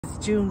It's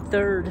June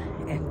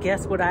 3rd, and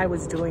guess what I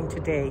was doing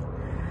today?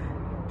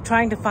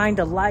 Trying to find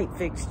a light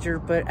fixture,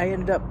 but I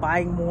ended up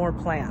buying more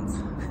plants.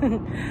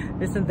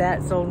 Isn't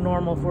that so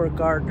normal for a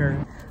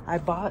gardener? I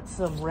bought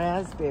some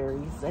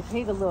raspberries. I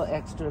paid a little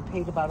extra, I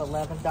paid about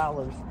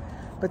 $11,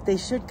 but they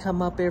should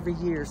come up every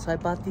year. So I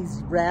bought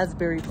these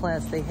raspberry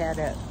plants they had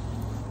at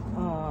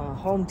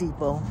Home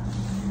Depot,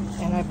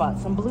 and I bought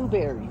some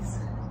blueberries.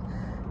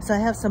 So I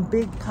have some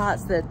big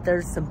pots that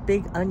there's some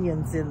big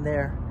onions in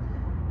there,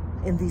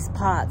 in these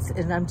pots,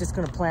 and I'm just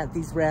gonna plant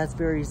these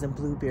raspberries and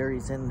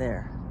blueberries in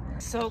there.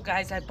 So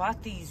guys, I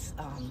bought these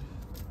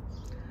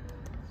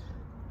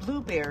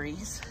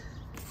blueberries.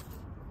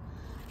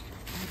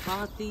 I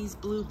bought these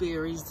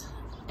blueberries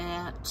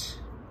at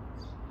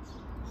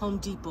Home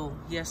Depot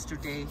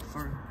yesterday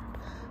for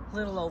a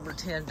little over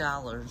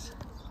 $10.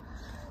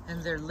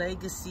 And they're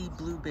legacy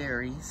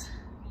blueberries.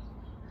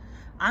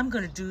 I'm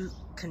gonna do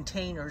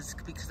containers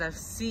because I've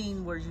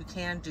seen where you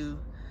can do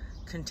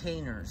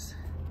containers,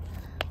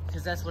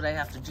 because that's what I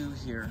have to do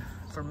here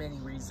for many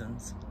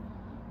reasons.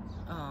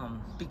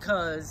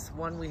 Because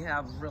one, we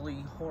have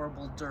really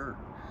horrible dirt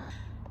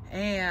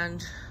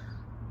and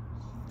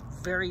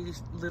very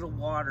little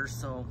water,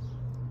 so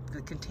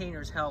the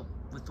containers help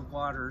with the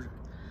water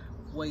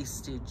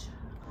wastage.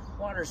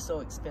 Water's so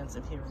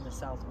expensive here in the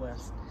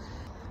Southwest.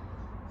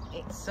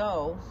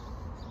 So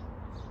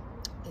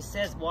it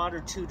says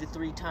water 2 to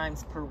 3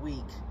 times per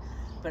week,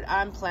 but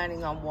I'm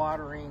planning on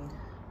watering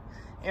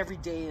every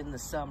day in the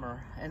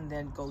summer and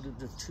then go to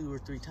the 2 or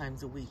 3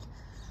 times a week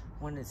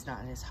when it's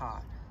not as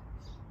hot.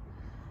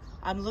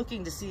 I'm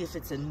looking to see if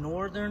it's a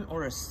northern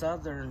or a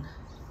southern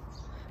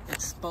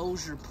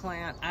exposure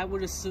plant. I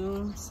would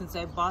assume, since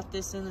I bought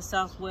this in the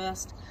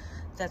Southwest,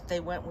 that they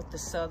went with the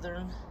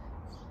southern.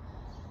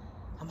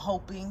 I'm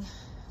hoping.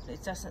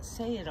 It doesn't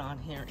say it on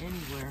here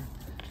anywhere.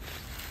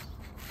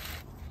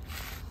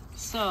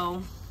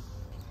 So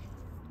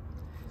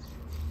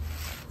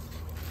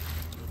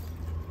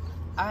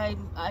I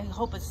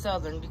hope it's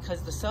southern,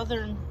 because the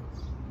southern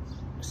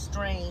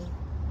strain,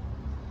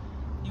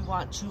 you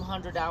want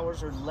 200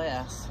 hours or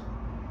less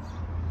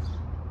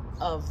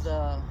of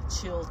the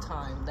chill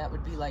time. That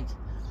would be like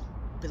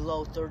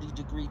below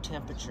 30-degree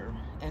temperature.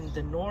 And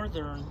the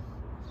northern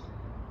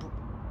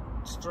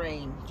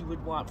strain, you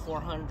would want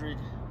 400,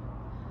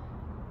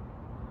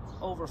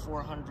 over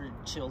 400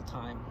 chill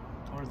time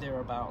or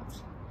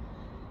thereabouts.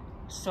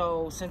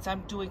 So since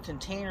I'm doing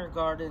container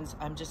gardens,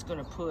 I'm just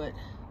gonna put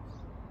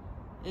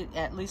it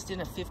at least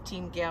in a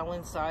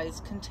 15-gallon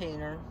size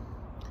container,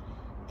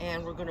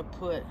 and we're gonna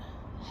put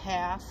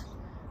half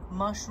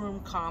mushroom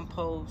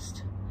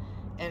compost,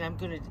 and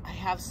I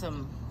have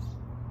some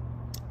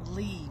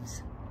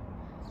leaves.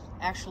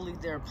 Actually,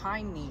 they're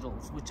pine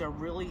needles, which are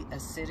really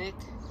acidic.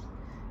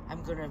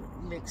 I'm gonna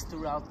mix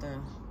throughout the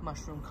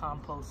mushroom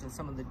compost and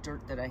some of the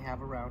dirt that I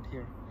have around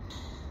here.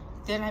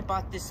 Then I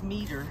bought this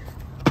meter.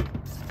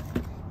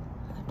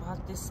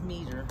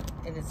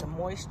 And it's a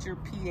moisture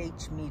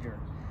pH meter.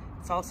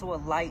 It's also a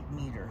light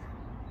meter.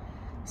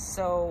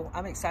 So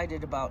I'm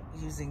excited about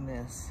using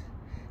this.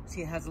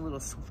 See, it has a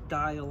little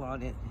dial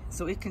on it,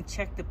 so it can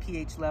check the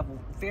pH level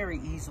very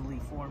easily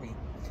for me.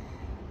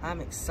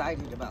 I'm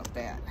excited about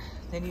that.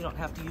 Then you don't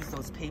have to use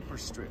those paper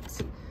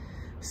strips.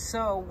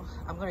 So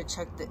I'm gonna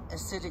check the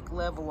acidic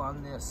level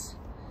on this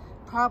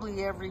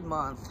probably every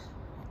month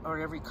or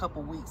every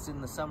couple weeks in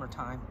the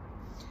summertime.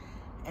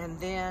 And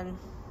then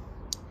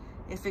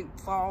if it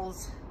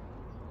falls,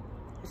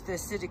 if the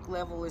acidic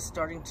level is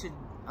starting to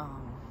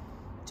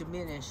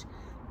diminish,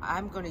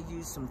 I'm gonna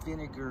use some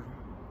vinegar,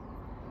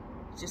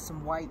 just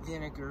some white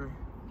vinegar,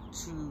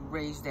 to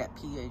raise that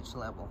pH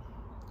level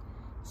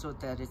so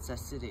that it's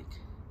acidic.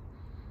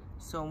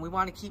 So we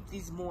want to keep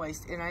these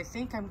moist, and I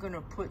think I'm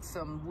gonna put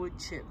some wood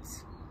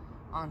chips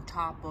on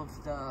top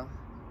of the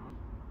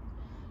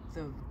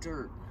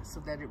dirt so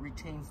that it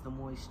retains the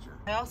moisture.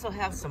 I also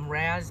have some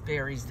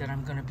raspberries that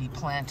I'm gonna be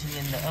planting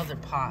in the other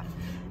pot,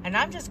 and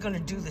I'm just gonna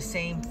do the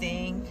same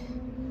thing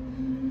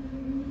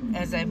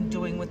as I'm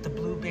doing with the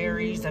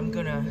blueberries. I'm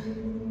gonna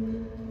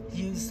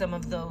use some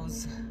of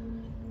those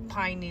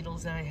pine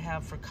needles that I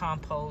have for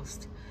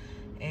compost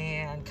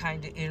and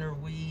kind of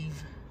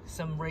interweave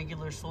some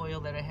regular soil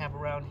that I have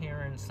around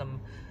here and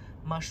some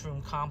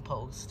mushroom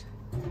compost.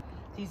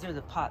 These are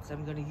the pots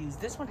I'm gonna use.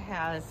 This one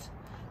has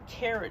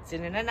carrots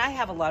in it, and I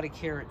have a lot of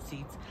carrot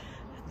seeds.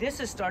 This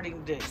is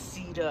starting to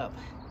seed up.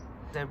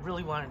 I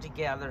really wanted to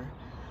gather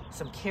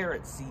some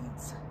carrot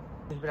seeds,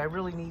 but I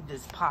really need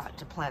this pot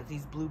to plant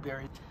these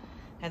blueberries.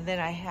 And then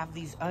I have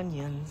these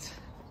onions.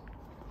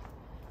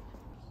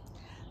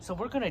 So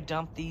we're gonna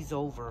dump these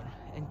over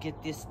and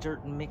get this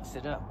dirt and mix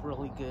it up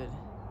really good.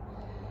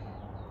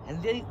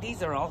 And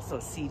these are also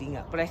seeding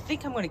up, but I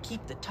think I'm gonna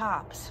keep the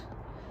tops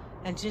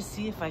and just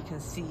see if I can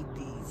seed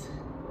these.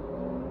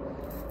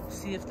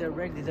 See if they're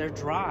ready. They're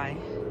dry,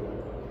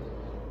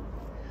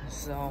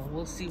 so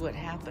we'll see what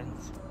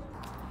happens.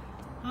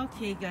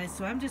 Okay guys,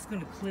 so I'm just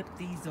gonna clip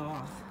these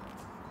off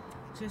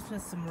just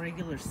with some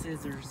regular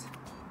scissors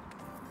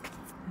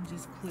and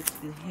just clip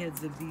the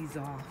heads of these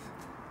off.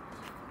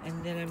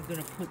 And then I'm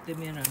gonna put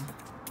them in a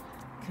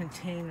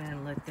container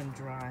and let them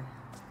dry.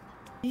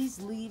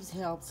 These leaves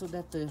help so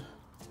that the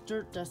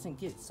dirt doesn't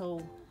get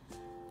so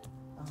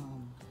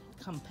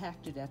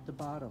compacted at the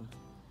bottom.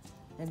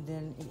 And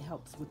then it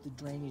helps with the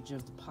drainage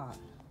of the pot.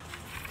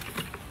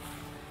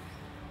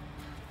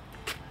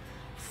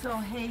 So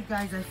hey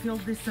guys, I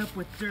filled this up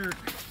with dirt.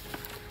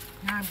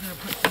 Now I'm gonna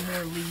put some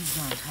more leaves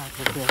on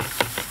top of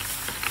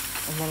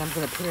this. And then I'm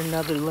gonna put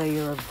another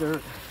layer of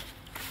dirt.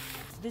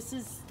 This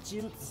is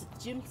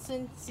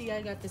Jimson. See,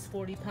 I got this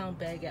 40-pound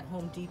bag at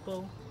Home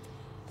Depot.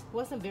 It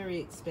wasn't very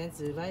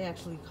expensive. I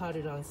actually caught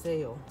it on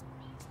sale.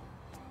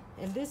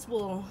 And this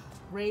will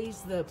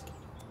raise the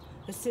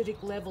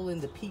acidic level in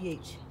the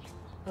pH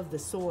of the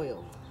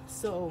soil.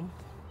 So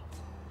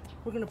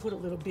we're gonna put a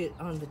little bit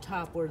on the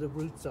top where the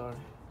roots are.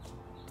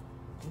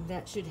 And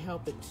that should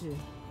help it to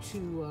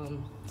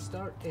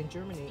start and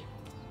germinate.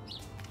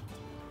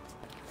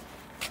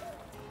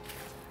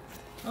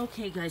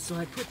 Okay guys, so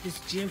I put this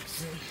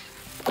Jimson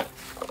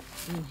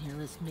in here.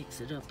 Let's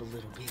mix it up a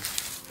little bit.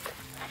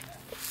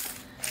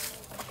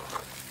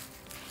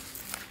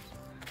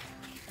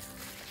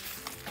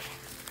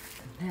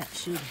 That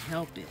should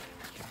help it.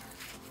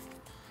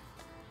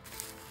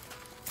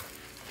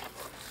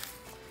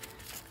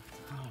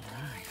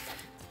 Alright.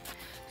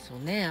 So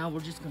now we're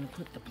just going to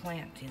put the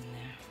plant in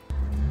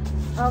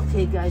there.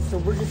 Okay guys, so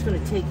we're just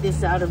going to take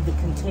this out of the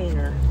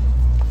container.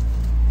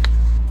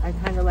 I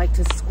kind of like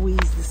to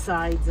squeeze the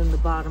sides and the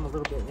bottom a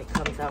little bit, and it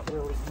comes out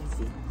really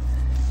easy.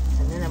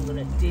 And then I'm going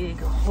to dig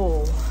a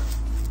hole.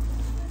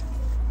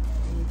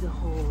 Dig a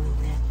hole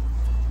in there.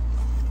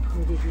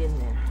 Put it in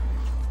there.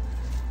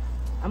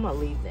 I'm going to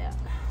leave that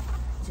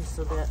just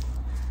so that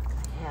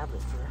I have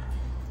it for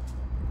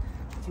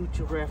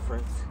future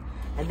reference.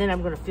 And then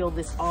I'm going to fill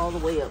this all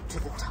the way up to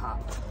the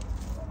top.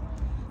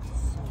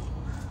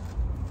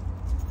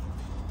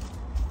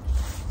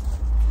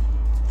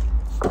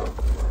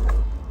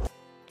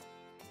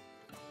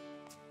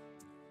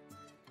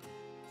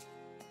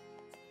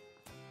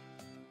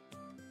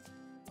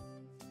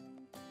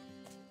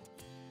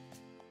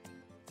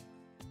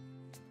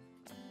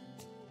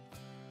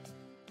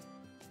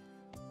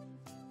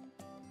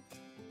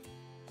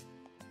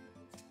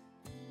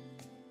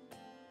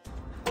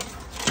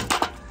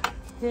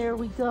 There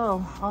we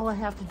go. All I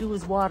have to do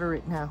is water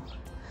it now.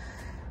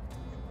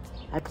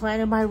 I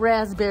planted my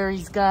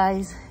raspberries,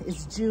 guys.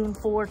 It's June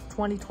 4th,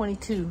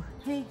 2022.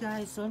 Hey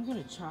guys, so I'm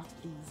gonna chop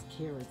these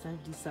carrots.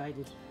 I've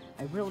decided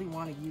I really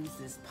want to use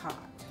this pot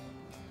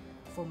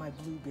for my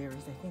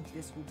blueberries. I think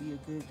this will be a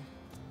good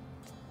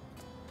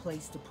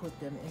place to put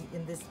them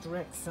in this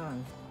direct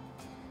sun.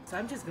 So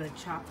I'm just gonna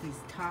chop these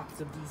tops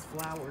of these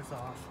flowers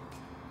off.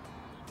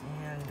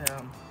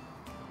 And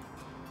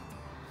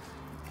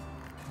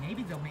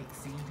maybe they'll make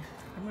seed.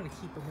 I'm gonna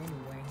keep them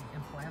anyway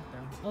and plant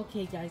them.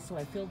 Okay guys, so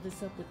I filled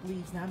this up with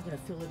leaves. Now I'm gonna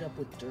fill it up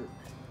with dirt.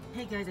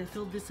 Hey guys, I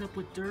filled this up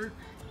with dirt.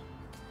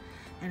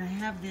 And I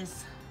have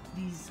these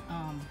leaves.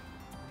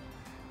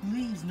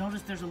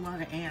 Notice there's a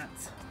lot of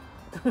ants.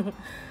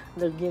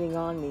 They're getting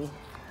on me.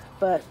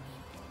 But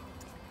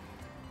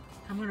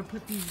I'm gonna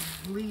put these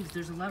leaves.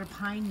 There's a lot of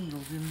pine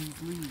needles in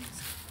these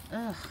leaves.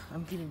 Ugh,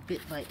 I'm getting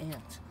bit by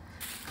ants.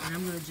 And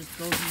I'm gonna just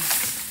throw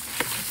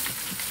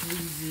these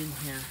leaves in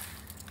here.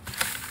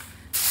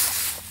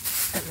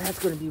 And that's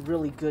going to be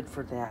really good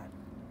for that.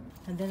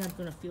 And then I'm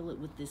going to fill it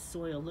with this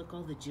soil. Look,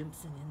 all the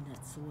Jimson in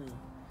that soil.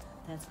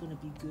 That's going to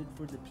be good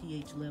for the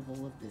pH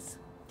level of this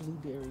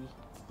blueberry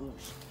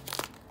bush.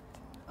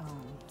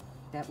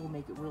 That will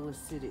make it real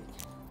acidic.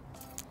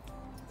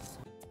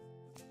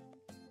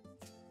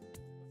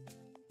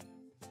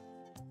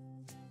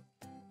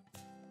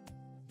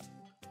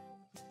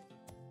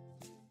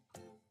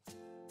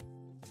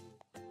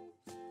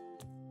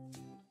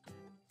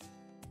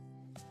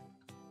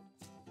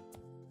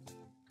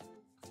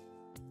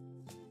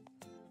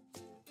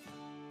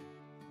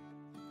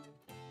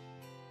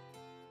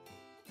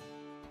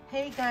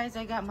 Hey guys,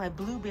 I got my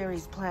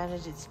blueberries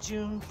planted. It's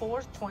June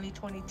 4th,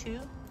 2022.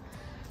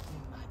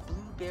 My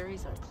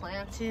blueberries are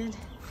planted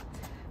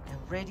and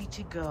ready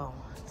to go.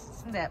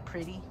 Isn't that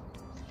pretty?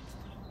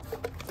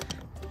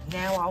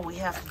 Now all we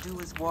have to do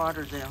is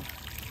water them.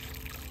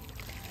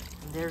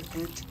 And they're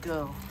good to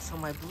go. So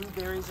my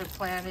blueberries are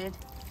planted.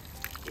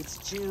 It's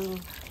June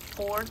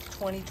 4th,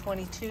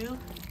 2022.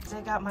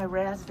 I got my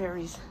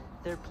raspberries.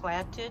 They're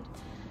planted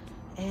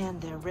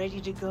and they're ready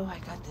to go. I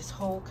got this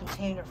whole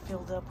container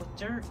filled up with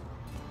dirt,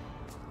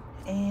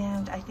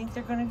 and I think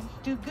they're gonna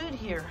do good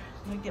here.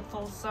 They get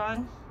full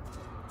sun.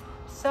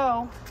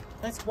 So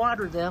let's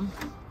water them.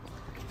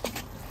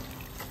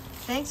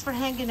 Thanks for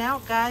hanging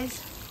out,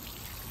 guys.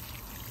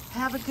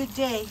 Have a good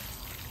day.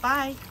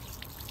 Bye.